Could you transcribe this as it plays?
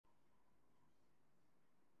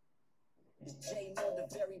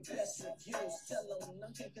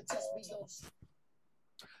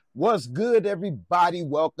What's good, everybody?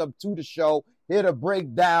 Welcome to the show. Here to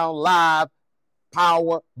break down live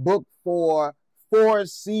Power Book 4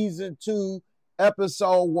 Season 2,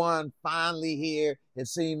 Episode 1. Finally here. It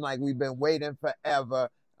seemed like we've been waiting forever.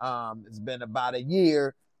 It's been about a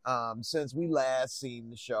year since we last seen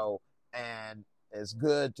the show, and it's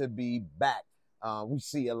good to be back. We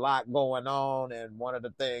see a lot going on, and one of the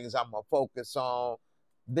things I'm going to focus on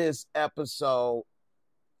this episode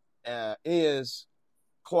is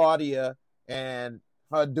Claudia and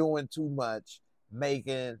her doing too much,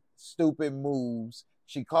 making stupid moves.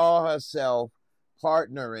 She called herself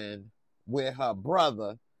partnering with her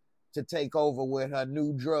brother to take over with her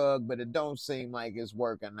new drug, but it don't seem like it's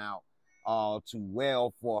working out all too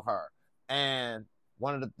well for her. And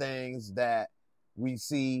one of the things that we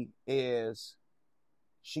see is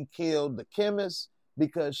she killed the chemist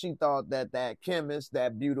because she thought that that chemist,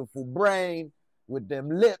 that beautiful brain with them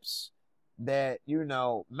lips, that, you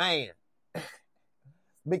know, man,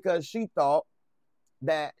 because she thought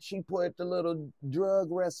that she put the little drug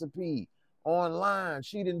recipe online.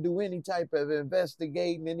 She didn't do any type of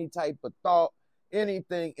investigating, any type of thought,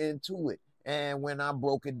 anything into it. And when I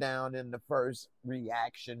broke it down in the first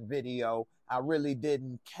reaction video, I really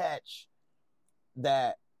didn't catch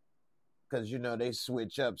that, because, you know, they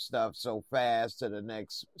switch up stuff so fast to the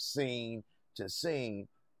next scene to scene,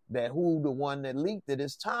 that who the one that leaked it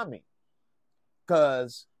is Tommy.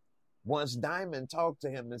 Because once Diamond talked to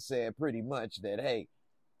him and said pretty much that, hey,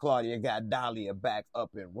 Claudia got Dahlia back up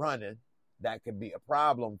and running, that could be a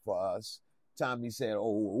problem for us. Tommy said,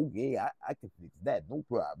 oh, okay, I can fix that, no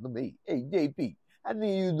problem. Hey, JP, I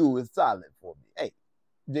need you to do it solid for me. Hey,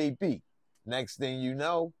 JP, next thing you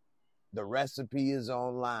know, the recipe is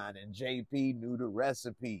online, and JP knew the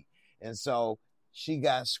recipe. And so she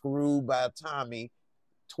got screwed by Tommy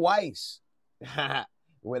twice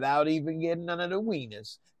without even getting none of the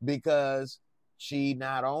wieners, because she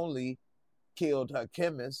not only killed her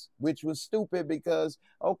chemist, which was stupid because,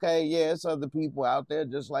 okay, yeah, it's other people out there,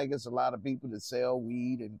 just like it's a lot of people that sell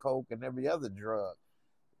weed and coke and every other drug.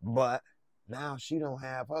 But now she don't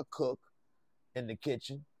have her cook in the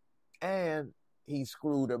kitchen, and he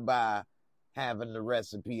screwed her by having the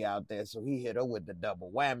recipe out there, so he hit her with the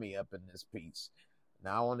double whammy up in this piece.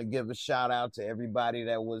 Now I want to give a shout out to everybody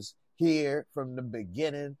that was here from the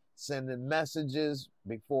beginning, sending messages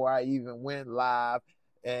before I even went live,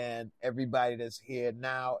 and everybody that's here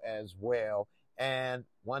now as well. And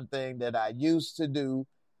one thing that I used to do,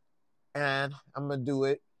 and I'm going to do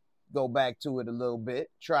it, go back to it a little bit,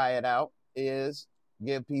 try it out, is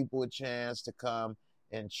give people a chance to come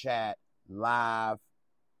and chat live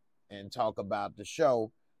and talk about the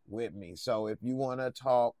show with me. So if you want to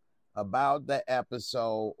talk about the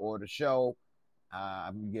episode or the show,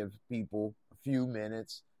 I'm going to give people a few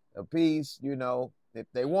minutes apiece, you know, if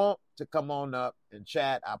they want to come on up and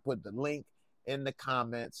chat. I put the link in the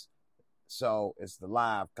comments. So it's the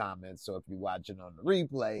live comments. So if you're watching on the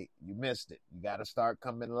replay, you missed it. You got to start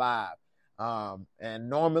coming live. And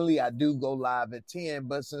normally I do go live at 10,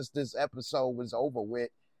 but since this episode was over with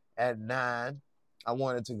at 9, I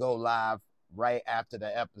wanted to go live right after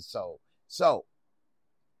the episode. So,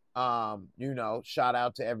 you know, shout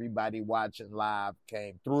out to everybody watching live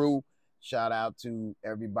came through. Shout out to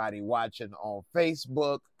everybody watching on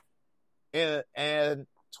Facebook and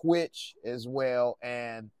Twitch as well,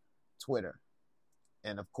 and Twitter.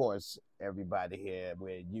 And of course, everybody here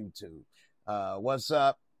with YouTube. What's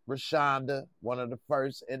up, Rashonda? One of the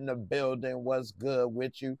first in the building. What's good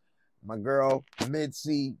with you? My girl,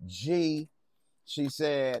 Mitzi G. She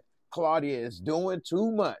said, Claudia is doing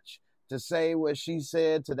too much to say what she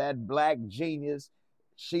said to that black genius.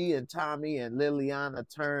 She and Tommy and Liliana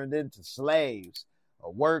turned into slaves, a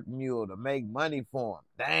work mule to make money for him.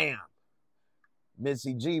 Damn.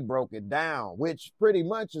 Missy G broke it down, which pretty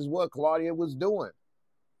much is what Claudia was doing.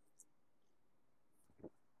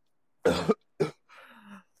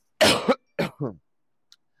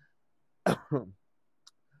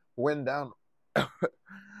 Went down.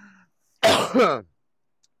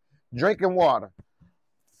 Drinking water.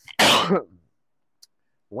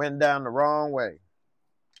 Went down the wrong way.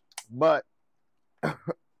 But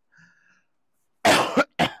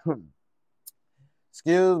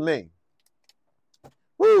excuse me.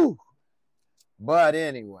 Woo. But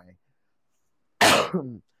anyway,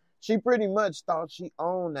 she pretty much thought she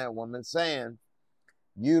owned that woman, saying,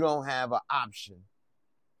 you don't have an option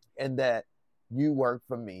and that you work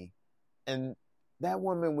for me. And that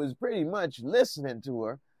woman was pretty much listening to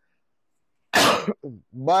her.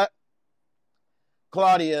 But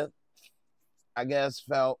Claudia, I guess,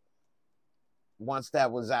 felt once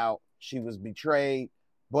that was out, she was betrayed,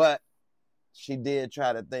 but she did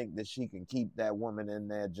try to think that she can keep that woman in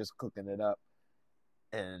there just cooking it up.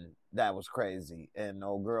 And that was crazy. And the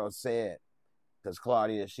old girl said, because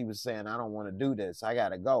Claudia, she was saying, I don't want to do this. I got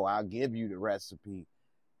to go. I'll give you the recipe.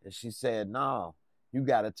 And she said, no, you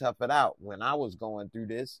got to tough it out. When I was going through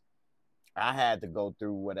this, I had to go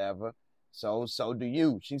through whatever. So do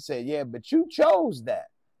you. She said, yeah, but you chose that.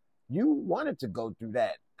 You wanted to go through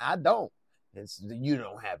that. I don't. You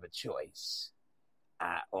don't have a choice.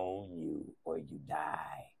 I own you or you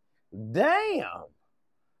die. Damn.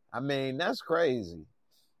 I mean, that's crazy.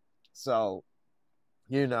 So,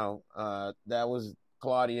 that was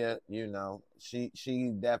Claudia,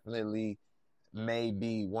 she definitely may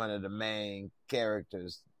be one of the main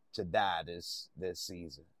characters to die this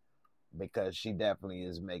season, because she definitely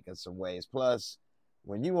is making some waves. Plus,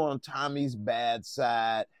 when you on Tommy's bad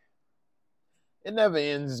side, it never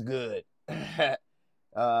ends good.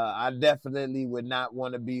 I definitely would not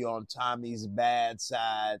want to be on Tommy's bad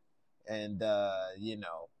side, and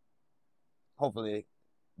hopefully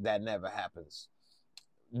that never happens.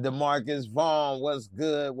 DeMarcus Vaughn, what's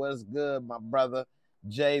good? What's good, my brother?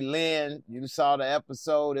 Jay Lynn, you saw the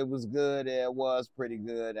episode. It was good. It was pretty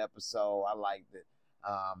good episode. I liked it.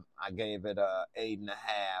 I gave it a 8.5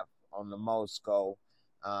 on the Moscow.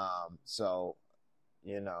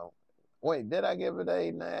 Wait, did I give it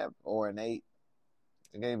an 8.5 or an 8?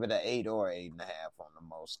 I gave it an 8 or 8.5 on the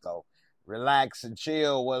Moscow. Relax and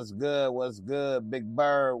chill. What's good? What's good? Big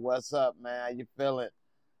Bird, what's up, man? How you feeling?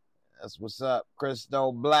 That's what's up.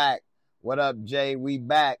 Christo Black, what up, Jay? We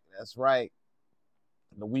back. That's right.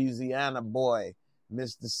 Louisiana boy.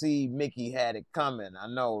 Mr. C. Mickey had it coming. I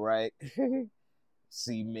know, right?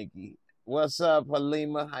 C. Mickey. What's up,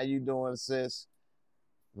 Halima? How you doing, sis?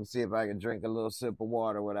 Let me see if I can drink a little sip of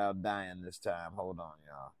water without dying this time. Hold on,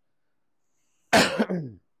 y'all.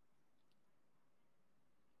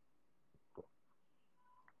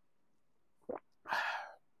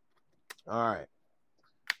 All right.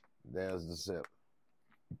 There's the sip.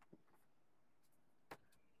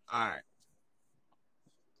 All right.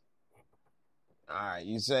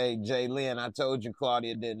 You say, Jay Lynn, I told you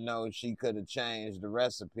Claudia didn't know she could have changed the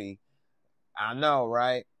recipe. I know,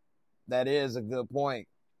 right? That is a good point.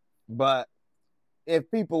 But if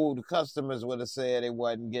the customers would have said it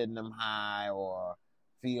wasn't getting them high or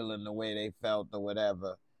feeling the way they felt or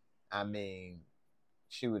whatever, I mean,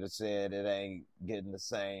 she would have said it ain't getting the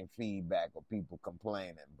same feedback or people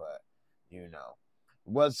complaining. But,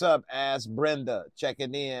 What's up, Ask Brenda?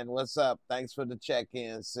 Checking in. What's up? Thanks for the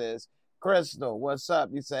check-in, sis. Crystal, what's up?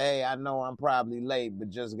 You say, hey, I know I'm probably late, but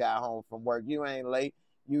just got home from work. You ain't late.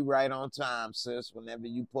 You right on time, sis. Whenever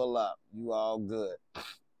you pull up, you all good.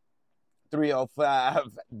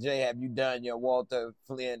 305, Jay, have you done your Walter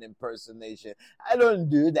Flynn impersonation? I don't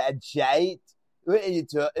do that shit. What are you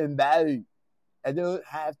talking about? I don't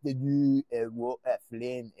have to do a Walter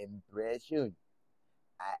Flynn impression.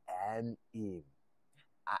 I am him.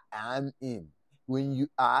 I am him. When you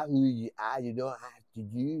are who you are, you don't have to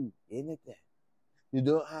do anything. You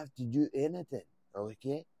don't have to do anything,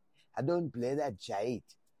 okay? I don't play that shit.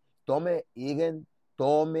 Tommy Eagan,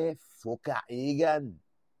 Tommy fucker Eagan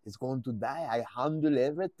is going to die. I handle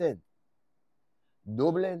everything.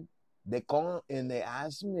 Dublin, they come and they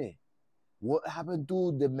ask me, what happened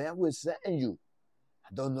to the man we sent you?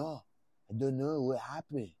 I don't know. I don't know what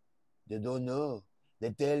happened. They don't know.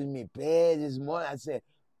 They tell me, pay this money. I say,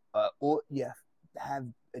 you have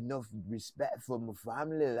enough respect for my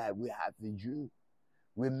family like we have to do.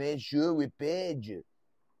 We made sure we paid you.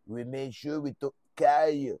 We made sure we took care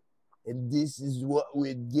of you. And this is what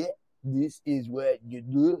we get. This is what you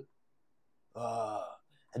do. I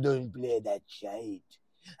don't play that shit.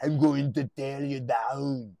 I'm going to tear you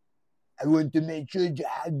down. I want to make sure you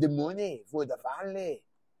have the money for the family.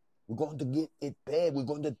 We're going to get it paid. We're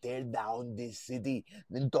going to tear down this city.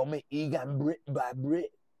 Then Tommy Eagan brick by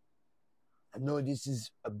brick. I know this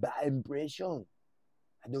is a bad impression.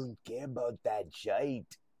 I don't care about that shit.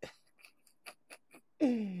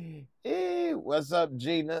 Hey, what's up,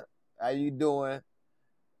 Gina? How you doing?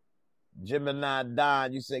 Gemini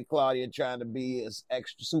Don, you say Claudia trying to be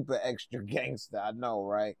super extra gangster. I know,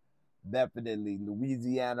 right? Definitely.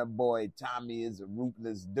 Louisiana boy, Tommy is a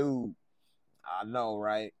ruthless dude. I know,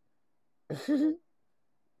 right?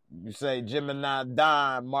 You say Gemini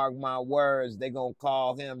Don, mark my words, they gonna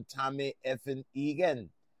call him Tommy effing Eagan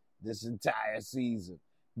this entire season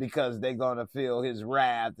because they gonna feel his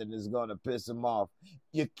wrath and it's gonna piss him off.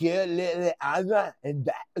 You kill little Anna and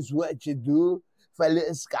that's what you do for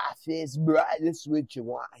little Scarface, bro. That's what you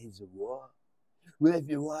want is a war. Well, if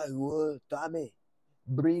you want war, Tommy,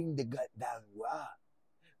 Bring the goddamn war.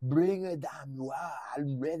 Bring a damn war.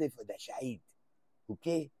 I'm ready for the shite.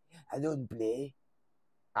 Okay? I don't play.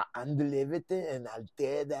 I handle everything and I'll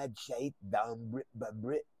tear that shite down brick by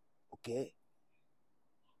brick. Okay?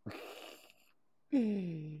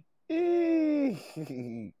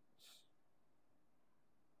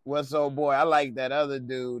 What's up, boy? I like that other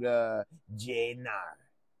dude, JNR.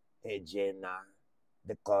 Hey, JNR.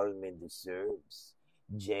 They call me the Serbs.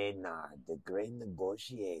 JNR, the great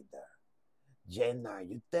negotiator. JNR,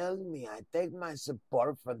 you tell me I take my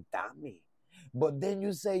support from Tommy. But then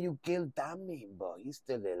you say you killed Tommy, but he's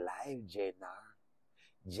still alive, JNR.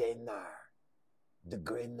 JNR, the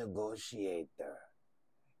great negotiator.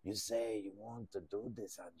 You say you want to do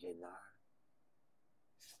this on JNR.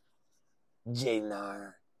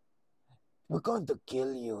 JNR, we're going to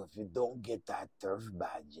kill you if you don't get that turf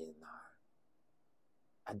back, JNR.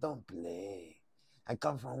 I don't play. I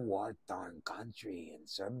come from war-torn country in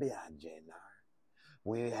Serbia, JNR.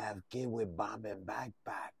 We have kids with bomb and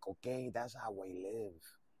backpack, okay? That's how we live.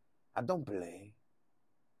 I don't play.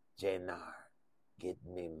 JNR, get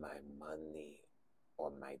me my money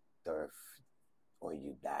or my turf or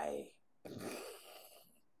you die.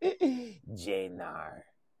 JNR.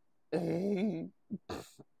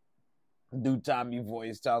 Do Tommy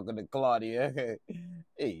voice talking to Claudia.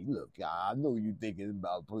 Hey, look, I know you thinking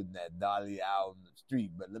about putting that dolly out on the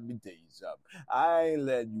street, but let me tell you something. I ain't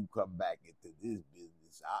letting you come back into this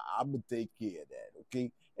business. I'm gonna take care of that,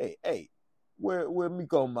 okay? Hey, where me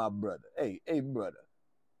call my brother? Hey, brother,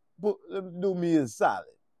 do me a solid.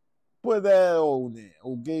 Put that on there,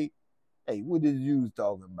 okay? Hey, what is you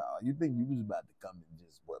talking about? You think you was about to come and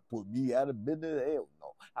just put me out of business? Hell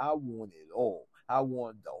no. I want it all. I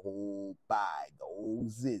want the whole pie, the whole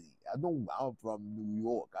city. I'm from New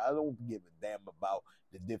York. I don't give a damn about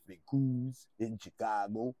the different crews in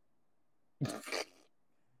Chicago.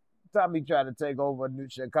 Tommy tried to take over New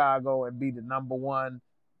Chicago and be the number one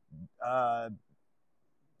uh,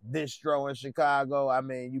 distro in Chicago. I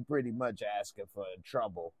mean, you pretty much asking for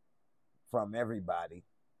trouble from everybody,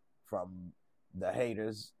 from the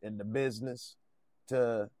haters in the business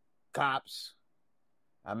to cops.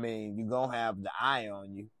 I mean, you're going to have the eye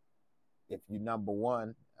on you if you're number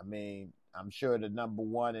one. I mean, I'm sure the number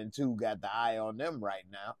one and two got the eye on them right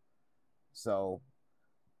now. So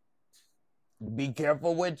be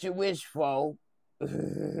careful what you wish for.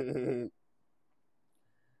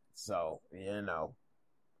 So, you know.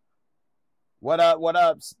 What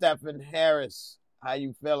up, Stephen Harris? How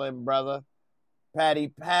you feeling, brother?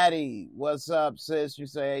 Patty, what's up, sis? You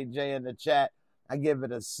say AJ in the chat. I give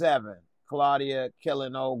it a 7. Claudia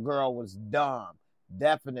killing old girl was dumb.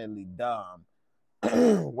 Definitely dumb.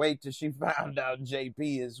 Wait till she found out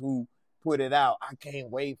JP is who put it out. I can't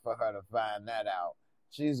wait for her to find that out.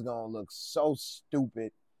 She's going to look so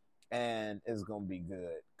stupid and it's going to be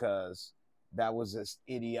good because that was this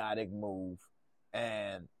idiotic move.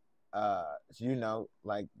 And, you know,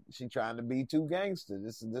 like she trying to be too gangster.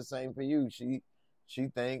 This ain't for you. She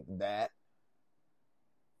think that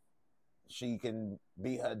she can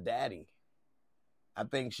be her daddy. I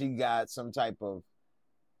think she got some type of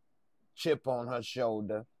chip on her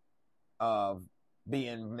shoulder of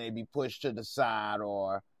being maybe pushed to the side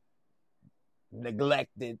or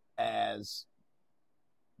neglected as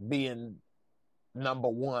being number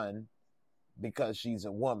one because she's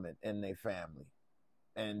a woman in their family.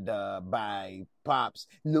 And by Pops,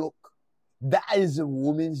 look, that is a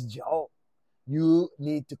woman's job. You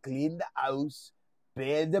need to clean the house,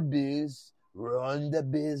 pay the bills, run the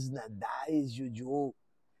business. That is your job.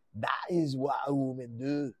 That is what a woman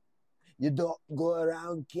do. You don't go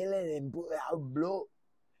around killing and put out blood.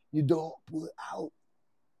 You don't put out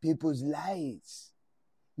people's lives.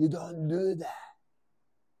 You don't do that.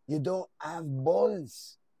 You don't have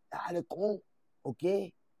balls at the con,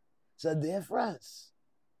 okay? It's a difference.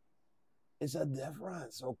 It's a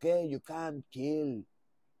difference, okay? You can't kill.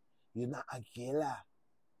 You're not a killer.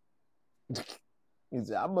 He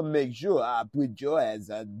said, I'm going to make sure I put your ass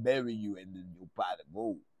and bury you under your pot of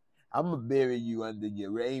gold. I'm going to bury you under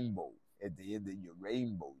your rainbow. At the end of your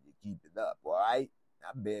rainbow, you keep it up, all right?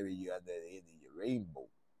 I bury you under the end of your rainbow.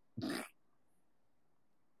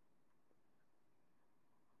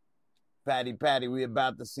 Patty, we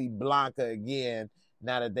about to see Blanca again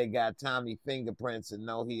now that they got Tommy fingerprints and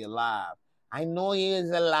know he alive. I know he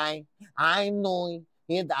is alive. I know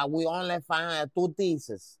we only found 2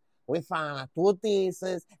 pieces. We found 2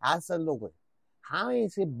 pieces. I said, look, how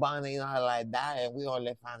is he burning her like that and we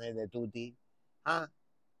only found the 2 teeth? Huh?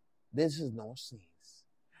 This is no sense.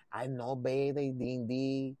 I know, baby,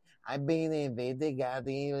 Ding. I've been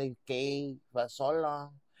investigating the case for so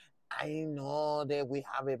long. I know that we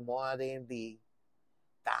have it more than the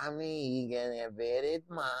Tommy Eagan, a very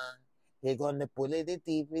man. He gonna pull it the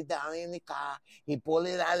TV down in the car. He pull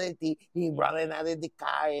it out of the he running out of the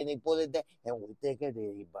car and he pull it there and we take it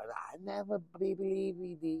there. But I never believe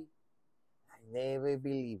it. I never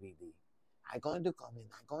believe it. I'm going to come in.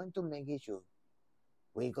 I'm going to make it sure.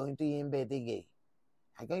 We're going to investigate.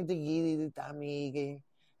 I'm going to give it to Tommy Eagan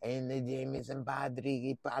and the James and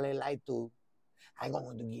Patrick probably like too. I'm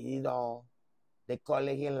going to get it all. They call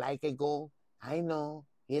it here like a go. I know.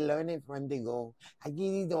 He learned it from the go. I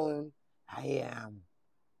get it all. I am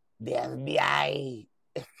the FBI.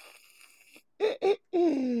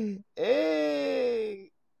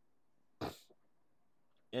 Hey.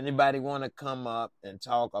 Anybody want to come up and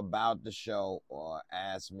talk about the show or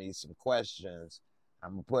ask me some questions?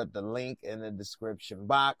 I'm going to put the link in the description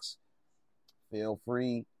box. Feel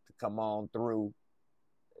free to come on through.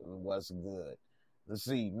 What's good? Let's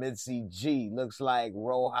see. Mitzi G. Looks like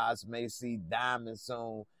Rojas may see Diamond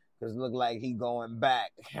soon because look like he going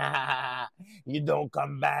back. You don't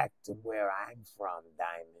come back to where I'm from,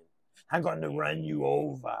 Diamond. I'm going to run you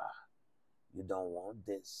over. You don't want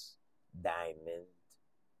this, Diamond.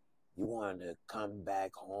 You want to come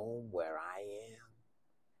back home where I am?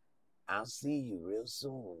 I'll see you real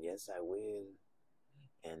soon. Yes, I will.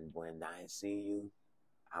 And when I see you,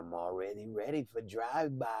 I'm already ready for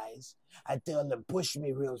drive-bys. I tell them, push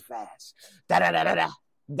me real fast. Da-da-da-da-da.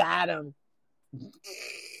 Got him.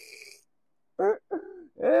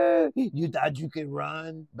 You thought you could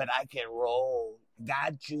run, but I can roll.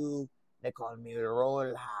 Got you. They call me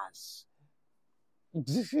Rojas.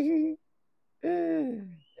 Shoot.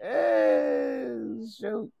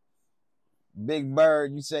 Big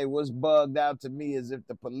Bird, you say what's bugged out to me is if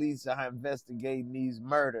the police are investigating these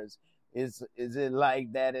murders. Is it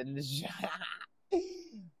like that in the show?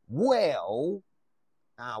 Well,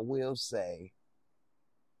 I will say,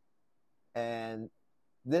 and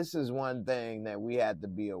this is one thing that we have to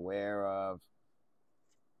be aware of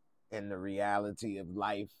in the reality of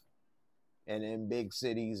life and in big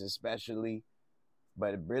cities especially,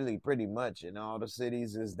 but really pretty much in all the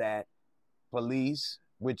cities, is that police,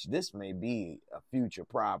 which this may be a future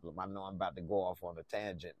problem. I know I'm about to go off on a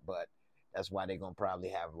tangent, but that's why they're going to probably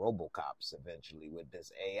have RoboCops eventually with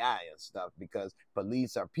this AI and stuff, because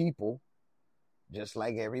police are people just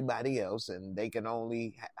like everybody else, and they can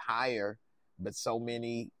only hire but so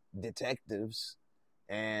many detectives.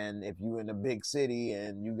 And if you're in a big city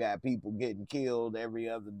and you got people getting killed every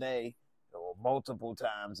other day or multiple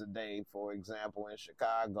times a day, for example, in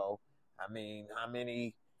Chicago, I mean, how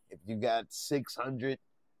many, if you got 600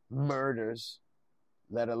 murders,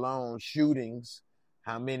 let alone shootings,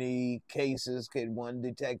 how many cases could one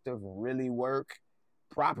detective really work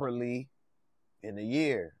properly in a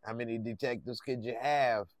year? How many detectives could you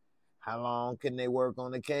have? How long can they work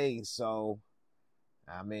on a case? So,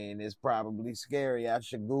 I mean, it's probably scary. I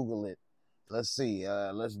should Google it. Let's see.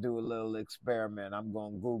 Let's do a little experiment. I'm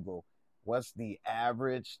going to Google. What's the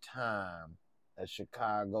average time a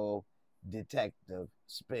Chicago detective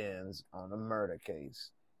spends on a murder case?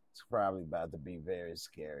 It's probably about to be very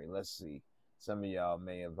scary. Let's see. Some of y'all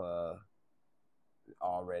may have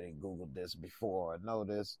already Googled this before or know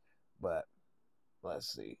this, but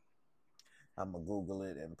let's see. I'm going to Google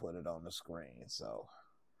it and put it on the screen. So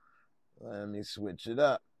let me switch it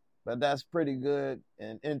up. But that's pretty good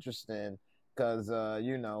and interesting because,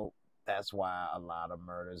 that's why a lot of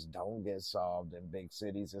murders don't get solved in big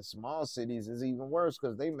cities. In small cities is even worse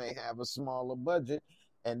because they may have a smaller budget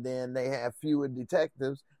and then they have fewer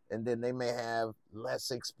detectives and then they may have less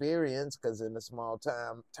experience because in a small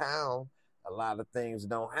town, a lot of things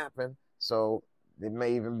don't happen. So it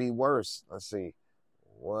may even be worse. Let's see.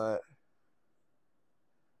 What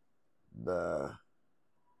the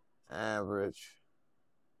average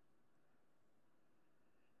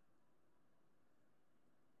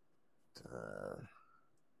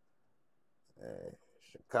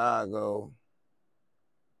Chicago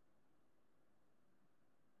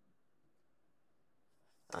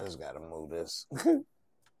I just gotta move this.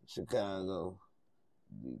 Chicago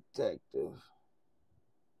detective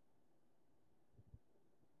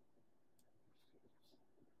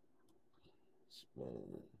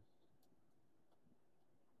spin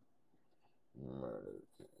murder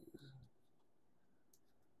case.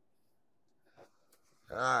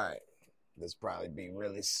 All right. This probably be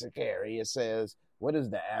really scary. It says, what is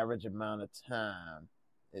the average amount of time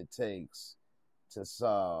it takes to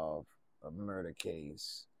solve a murder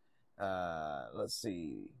case? Let's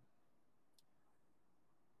see.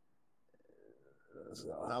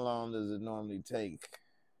 So how long does it normally take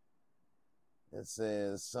It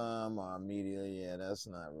says some are immediately. Yeah, that's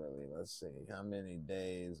not really. Let's see. How many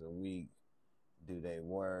days a week do they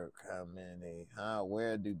work? How many?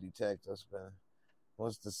 Where do detectives spend?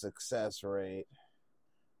 What's the success rate?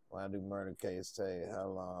 Why do murder cases take? How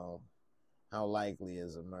long? How likely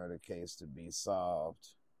is a murder case to be solved?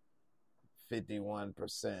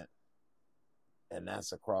 51%. And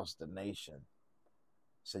that's across the nation.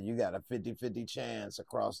 So you got a 50-50 chance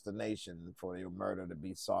across the nation for your murder to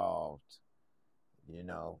be solved. You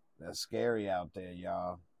know, that's scary out there,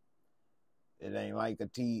 y'all. It ain't like a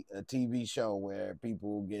TV show where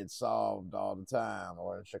people get solved all the time.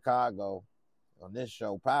 Or in Chicago, on this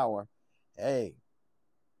show, Power, hey,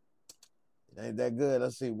 it ain't that good.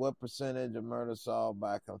 Let's see, what percentage of murder solved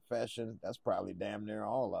by confession? That's probably damn near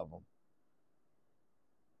all of them.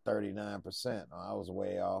 39%. Oh, I was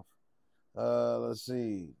way off. Let's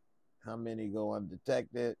see. How many go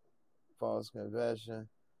undetected? False confession.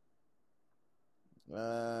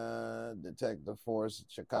 Detective force,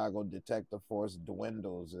 Chicago detective force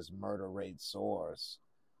dwindles as murder rate soars.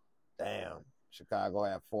 Damn. Chicago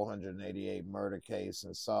had 488 murder cases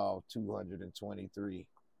and solved 223.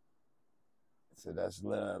 So that's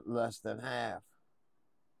less than half.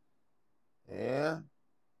 Yeah.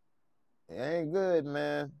 It ain't good,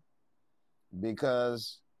 man.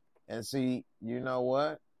 Because, and see, you know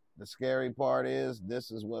what? The scary part is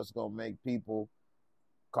this is what's going to make people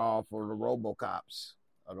call for the RoboCops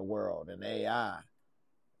of the world and AI.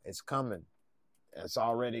 It's coming. It's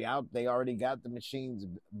already out. They already got the machines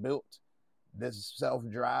built. This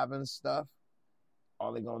self-driving stuff.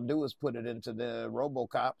 All they're going to do is put it into the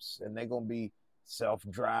RoboCops, and they're going to be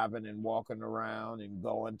self-driving and walking around and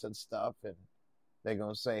going to stuff. And they're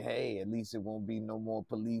going to say, hey, at least it won't be no more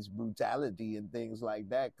police brutality and things like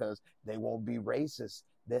that because they won't be racist.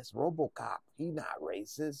 That's RoboCop. He not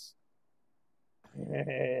racist.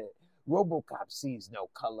 RoboCop sees no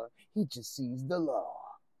color. He just sees the law.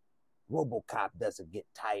 RoboCop doesn't get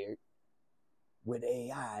tired. With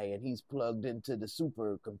AI and he's plugged into the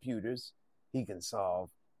supercomputers, he can solve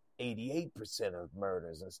 88% of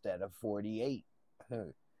murders instead of 48.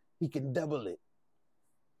 He can double it.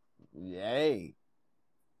 Yay.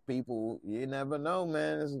 People, you never know,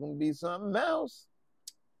 man. This is going to be something else.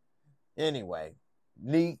 Anyway,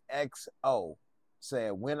 Neek XO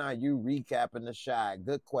said, when are you recapping the Shy?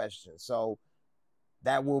 Good question. So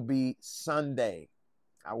that will be Sunday.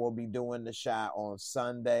 I will be doing the Shy on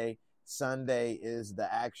Sunday. Sunday is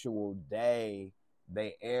the actual day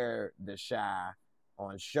they air the Shy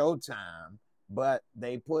on Showtime, but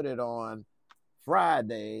they put it on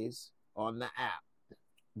Fridays on the app,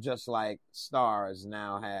 just like Stars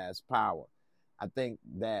now has Power. I think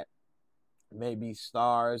that maybe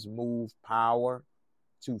Stars move Power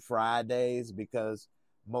to Fridays because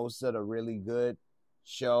most of the really good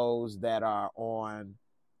shows that are on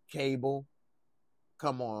cable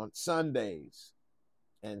come on Sundays.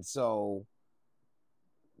 And so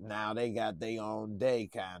now they got their own day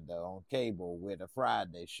kind of on cable with a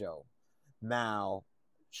Friday show. Now,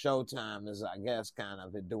 Showtime is, I guess, kind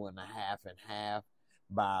of doing a half and half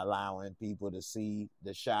by allowing people to see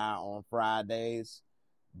the Shy on Fridays.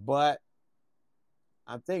 But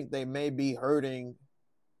I think they may be hurting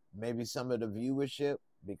maybe some of the viewership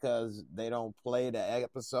because they don't play the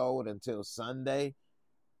episode until Sunday.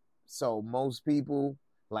 So most people,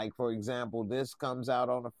 like for example, this comes out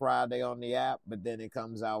on a Friday on the app, but then it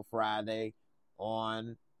comes out Friday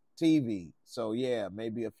on TV. So yeah,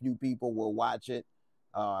 maybe a few people will watch it.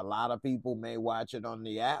 A lot of people may watch it on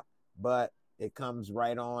the app, but it comes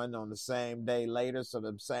right on the same day later. So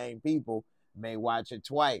the same people may watch it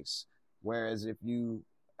twice. Whereas if you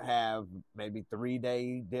have maybe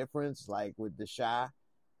 3-day difference, like with the Shy,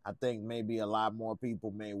 I think maybe a lot more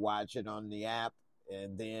people may watch it on the app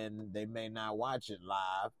and then they may not watch it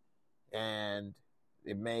live and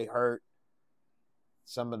it may hurt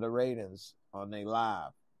some of the ratings on their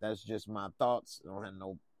live. That's just my thoughts. I don't have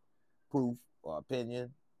no proof or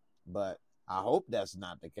opinion, but I hope that's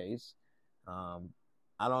not the case.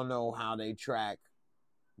 I don't know how they track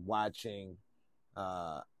watching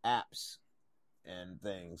apps and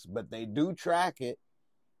things, but they do track it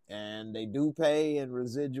and they do pay in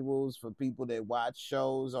residuals for people that watch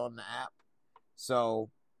shows on the app. So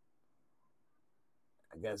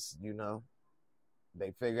I guess,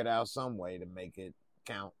 they figured out some way to make it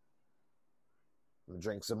count. I'll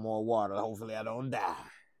drink some more water. Hopefully I don't die.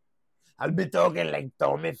 I'll be talking like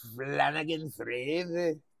Tommy Flanagan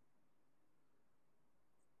Fraser.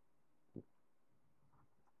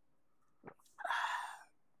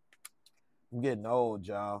 I'm getting old,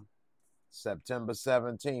 y'all. September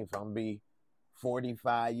 17th, I'm going to be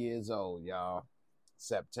 45 years old, y'all.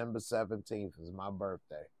 September 17th is my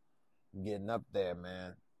birthday. I'm getting up there,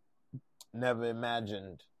 man. Never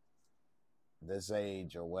imagined this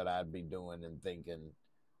age or what I'd be doing and thinking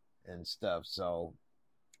and stuff. So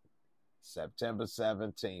September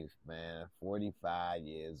 17th, man, 45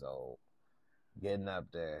 years old. Getting up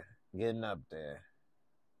there. Getting up there.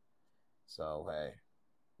 So, hey,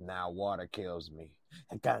 now water kills me.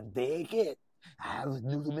 I can't take it. I have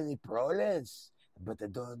too many problems. But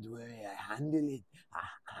don't worry, I handle it.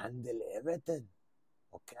 I handle everything.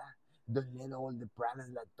 Okay? Don't let all the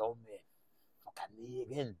problems that Tommy fucking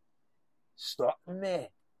Eagan stop me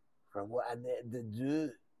from what I need to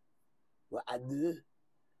do. What I do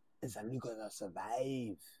is I'm gonna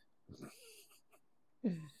survive.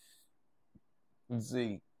 You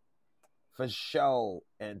see, for sure,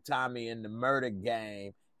 and Tommy in the murder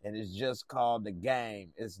game, and it's just called The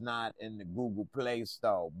Game. It's not in the Google Play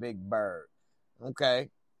Store. Big Bird. Okay?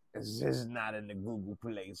 It's just not in the Google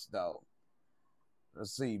Play Store.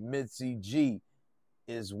 Let's see, Mitzi G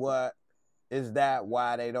is what? Is that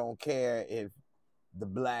why they don't care if the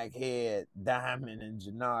black-haired Diamond and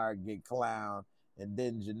Jannard get clowned and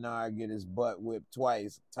then Jannard get his butt whipped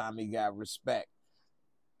twice? Tommy got respect.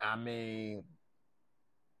 I mean,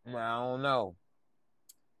 I don't know.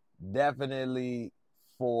 Definitely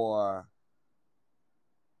for,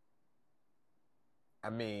 I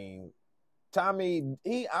mean, Tommy,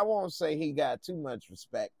 I won't say he got too much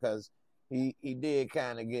respect because he did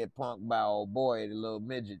kind of get punked by old boy, the little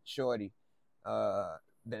midget shorty, that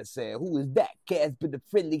said, "Who is that, Casper the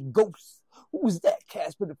Friendly Ghost? Who is that,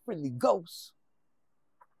 Casper the Friendly Ghost?"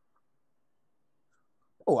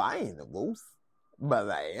 Oh, I ain't a ghost, but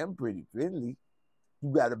I am pretty friendly.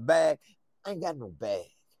 You got a bag? I ain't got no bag.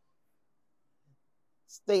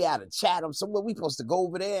 Stay out of Chatham. Somewhere we supposed to go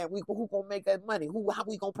over there and who gonna make that money? How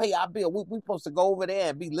we gonna pay our bill? We supposed to go over there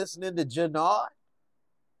and be listening to Jannard?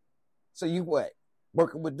 So you what?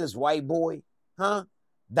 Working with this white boy? Huh?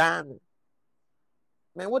 Diamond?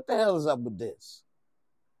 Man, what the hell is up with this?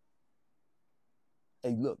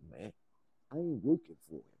 Hey, look, man. I ain't working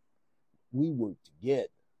for him. We work together.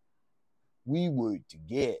 We work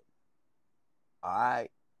together. All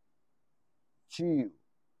right? Chill.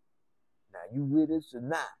 Now, you with us or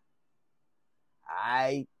not? All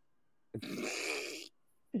right?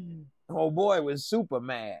 Oh, boy was super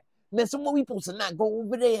mad. Man, someone we supposed to not go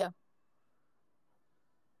over there.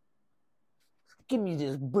 Give me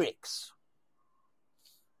just bricks.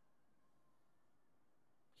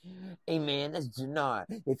 Hey, man, that's Jannard.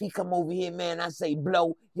 If he come over here, man, I say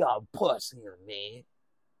blow, y'all puss him, man.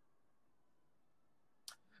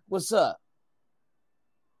 What's up?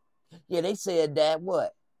 Yeah, they said that,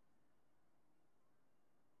 what?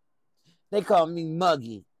 They call me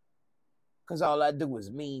Muggy. Because all I do is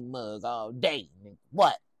mean mug all day.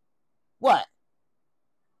 What? What?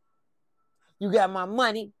 You got my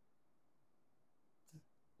money?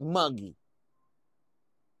 Muggy.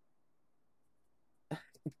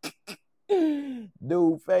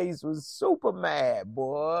 Dude face was super mad,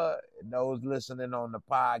 boy. And those listening on the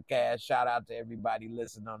podcast, shout out to everybody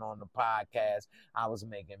listening on the podcast. I was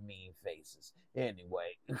making mean faces.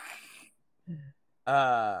 Anyway.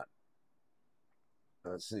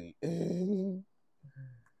 Let's see.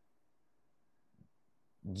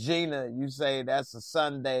 Gina, you say that's a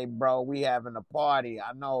Sunday, bro. We having a party.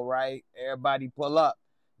 I know, right? Everybody pull up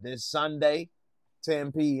this Sunday,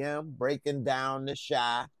 10 p.m., breaking down the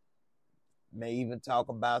Shy. May even talk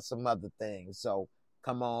about some other things. So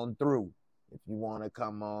come on through if you want to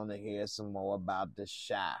come on and hear some more about the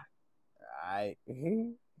Shy. All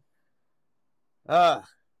right.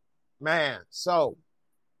 Man, so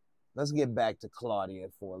let's get back to Claudia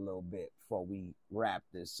for a little bit before we wrap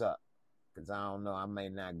this up. Because I don't know, I may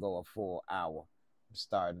not go a full hour. I'm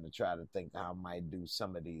starting to try to think how I might do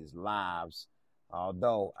some of these lives.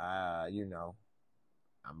 Although, I'm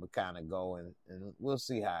going to kind of go and we'll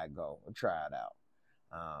see how it go. We'll try it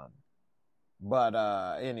out. But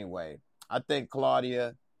anyway, I think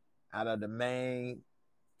Claudia, out of the main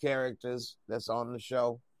characters that's on the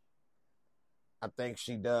show, I think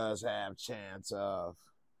she does have chance of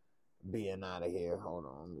being out of here. Hold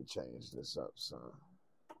on, let me change this up, son.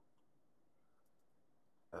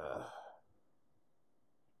 I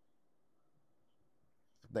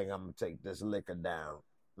think I'm going to take this liquor down.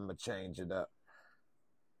 I'm going to change it up.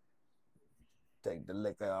 Take the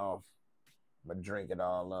liquor off. I'm going to drink it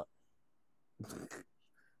all up.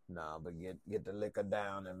 No, but get the liquor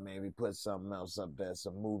down and maybe put something else up there,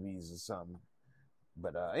 some movies or something.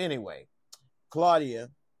 But anyway, Claudia,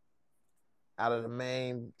 out of the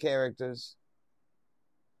main characters,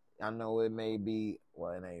 I know it may be,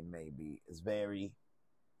 well, it ain't maybe, it's very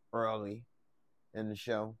early in the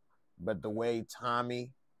show. But the way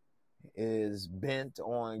Tommy is bent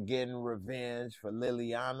on getting revenge for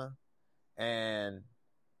Liliana and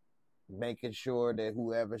making sure that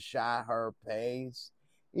whoever shot her pays,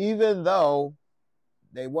 even though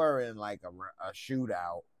they were in like a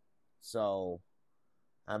shootout. So,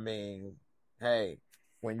 I mean, hey,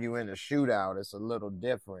 when you in a shootout, it's a little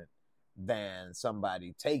different than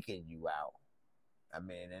somebody taking you out. I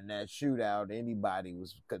mean, in that shootout, anybody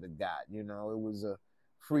could have got. It was a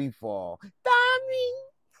free fall.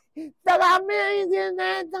 Tommy, Tommy,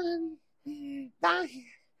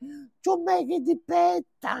 to make it the best,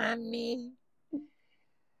 Tommy.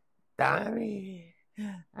 Tommy,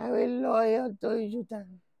 I will loyal to you,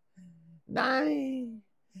 Tommy. Tommy,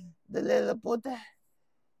 the little puta,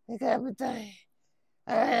 the captain.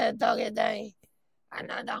 I talking, Tommy. I'm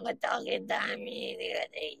not talking, Tommy.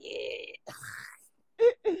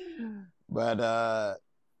 But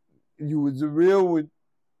you was a real one.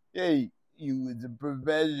 Hey, you was a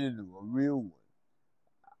professional, a real one.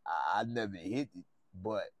 I never hit it,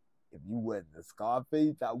 but if you wasn't a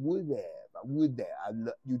Scarface, I would have.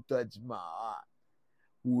 You touched my heart.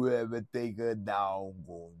 Whoever take her down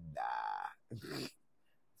gonna die.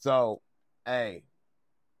 So, hey,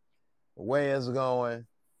 the way it's going,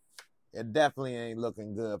 it definitely ain't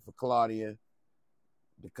looking good for Claudia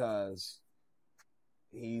because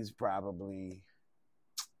he's probably,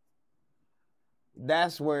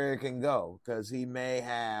 that's where it can go because he may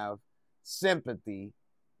have sympathy.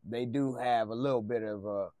 They do have a little bit of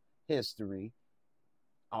a history,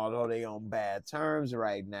 although they on bad terms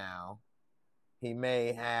right now. He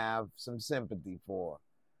may have some sympathy for.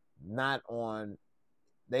 They're not on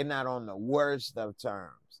the worst of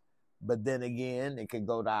terms. But then again, it could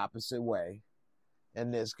go the opposite way.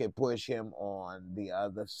 And this could push him on the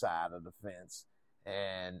other side of the fence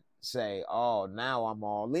and say, oh, now I'm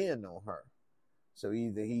all in on her. So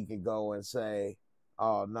either he could go and say,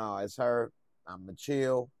 oh, no, it's her, I'm going to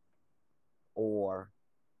chill. Or,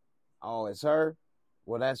 oh, it's her?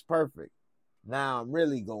 Well, that's perfect. Now I'm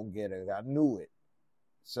really going to get her. I knew it.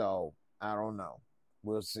 So, I don't know.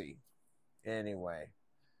 We'll see. Anyway,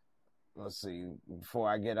 let's see. Before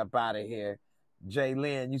I get up out of here, Jay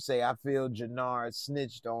Lynn, you say, I feel Jannard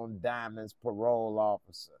snitched on Diamond's parole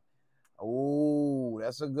officer. Oh,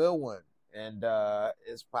 that's a good one. And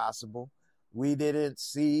it's possible. We didn't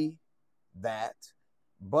see that.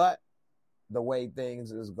 But the way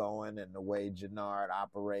things is going and the way Jannard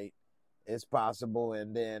operate, it's possible.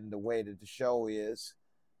 And then the way that the show is,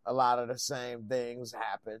 a lot of the same things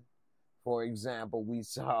happen. For example, we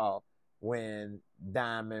saw when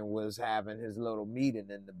Diamond was having his little meeting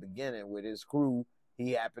in the beginning with his crew,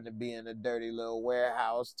 he happened to be in a dirty little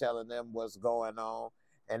warehouse telling them what's going on.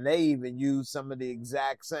 And they even used some of the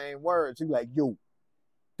exact same words. He like, yo,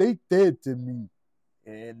 they dead to me.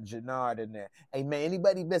 And Jannard in there. Hey, man,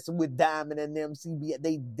 anybody messing with Diamond and them, CBS,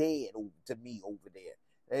 they dead to me over there.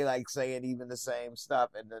 They like saying even the same stuff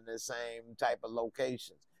and then the same type of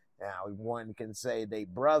locations. Now, one can say they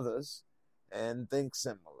brothers and think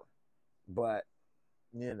similar. But,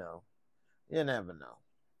 you never know.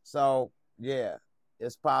 So, yeah,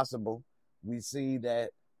 it's possible. We see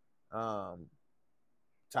that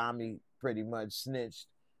Tommy pretty much snitched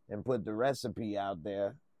and put the recipe out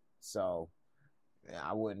there. So, yeah,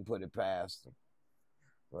 I wouldn't put it past him.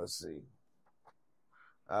 Let's see.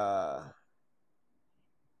 Let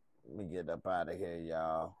me get up out of here,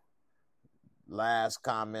 y'all. Last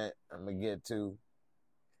comment I'm going to get to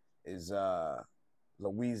is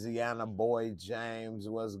Louisiana boy James.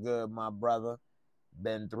 What's good, my brother?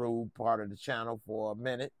 Been through part of the channel for a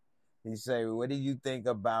minute. He say, what do you think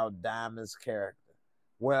about Diamond's character?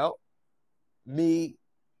 Well,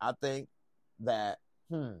 I think that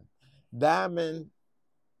Diamond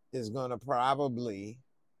is going to probably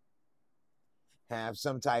have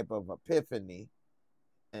some type of epiphany,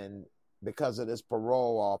 and because of this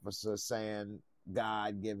parole officer saying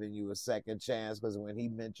God giving you a second chance, because when he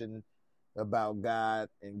mentioned about God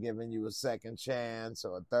and giving you a second chance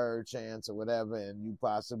or a third chance or whatever, and you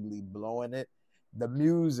possibly blowing it, the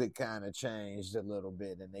music kind of changed a little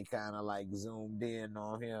bit, and they kind of like zoomed in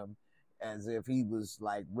on him as if he was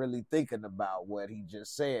like really thinking about what he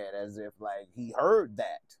just said, as if like he heard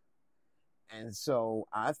that. And so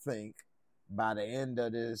I think by the end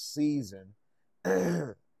of this season,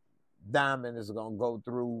 Diamond is going to go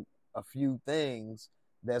through a few things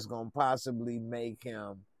that's going to possibly make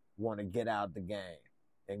him want to get out the game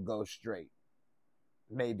and go straight.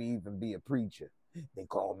 Maybe even be a preacher. They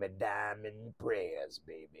call me Diamond Prayers,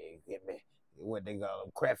 baby. Give me what they call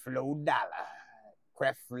them, Creflo Dollar.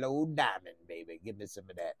 Creflo Diamond, baby. Give me some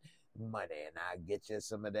of that money and I'll get you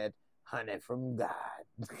some of that honey from God.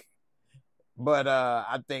 But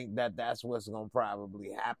I think that that's what's gonna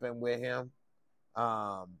probably happen with him,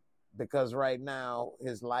 because right now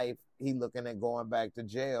his life, he looking at going back to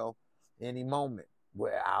jail any moment.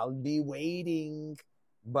 Where I'll be waiting,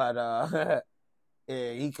 but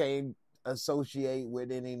yeah, he can't associate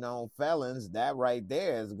with any known felons. That right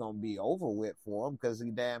there is gonna be over with for him because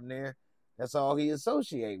he damn near that's all he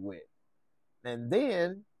associate with, and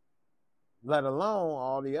then let alone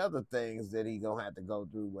all the other things that he gonna have to go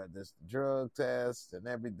through, whether it's the drug test and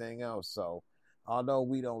everything else. So, although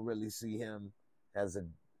we don't really see him as a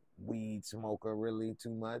weed smoker really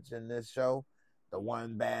too much in this show, the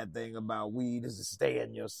one bad thing about weed is to stay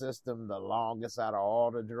in your system the longest out of all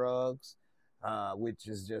the drugs, which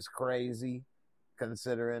is just crazy,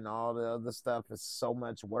 considering all the other stuff is so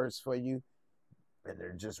much worse for you, and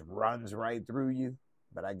it just runs right through you.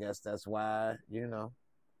 But I guess that's why,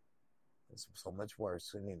 it's so much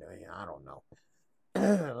worse. I don't know.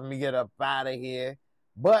 Let me get up out of here.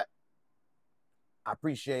 But I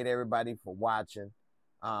appreciate everybody for watching.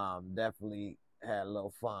 Definitely had a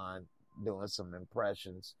little fun doing some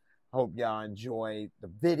impressions. Hope y'all enjoyed the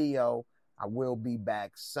video. I will be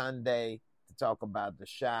back Sunday to talk about The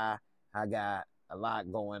Chi. I got a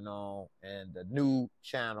lot going on, and the new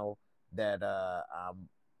channel that I'm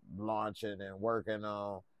launching and working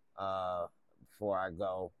on. Before I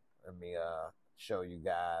go, let me show you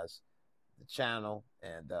guys the channel,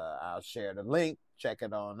 and I'll share the link. Check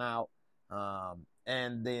it on out.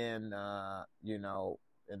 And then,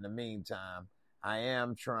 in the meantime, I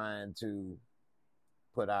am trying to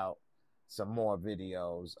put out some more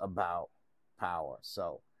videos about power.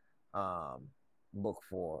 So, book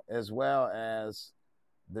 4, as well as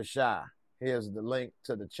The Chi. Here's the link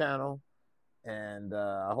to the channel, and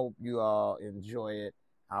I hope you all enjoy it.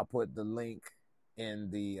 I'll put the link in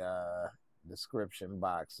the description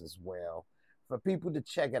box as well for people to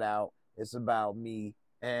check it out. It's about me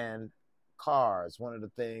and cars, one of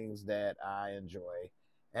the things that I enjoy.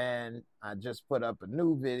 And I just put up a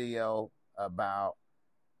new video about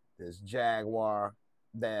this Jaguar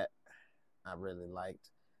that I really liked.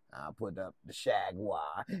 I put up the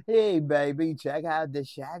Jaguar. Hey, baby, check out the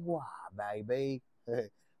Jaguar, baby.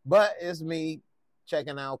 But it's me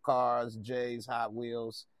checking out cars, Jay's Hot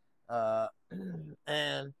Wheels.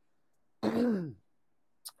 And I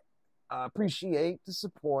appreciate the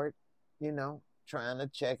support, trying to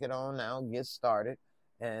check it on out, get started.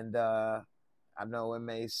 And I know it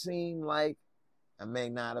may seem like I may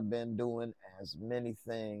not have been doing as many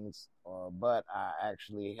things, but I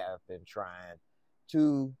actually have been trying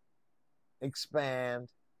to expand,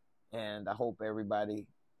 and I hope everybody,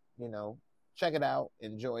 check it out,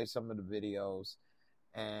 enjoy some of the videos,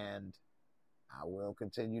 and I will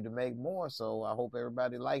continue to make more. So I hope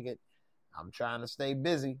everybody like it. I'm trying to stay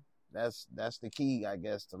busy. That's the key, I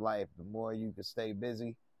guess, to life. The more you can stay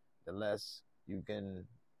busy, the less you can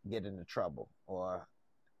get into trouble or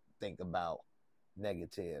think about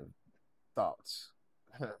negative thoughts.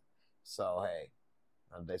 So hey,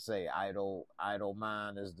 they say idle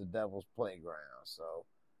mind is the devil's playground. So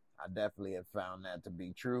I definitely have found that to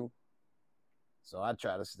be true. So I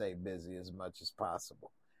try to stay busy as much as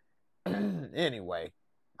possible. Anyway,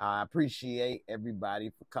 I appreciate everybody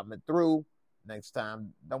for coming through. Next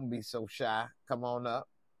time, don't be so shy. Come on up,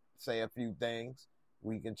 say a few things.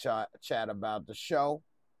 We can chat about the show.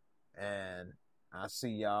 And I'll see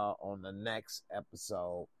y'all on the next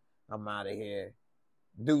episode. I'm out of here.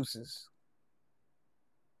 Deuces.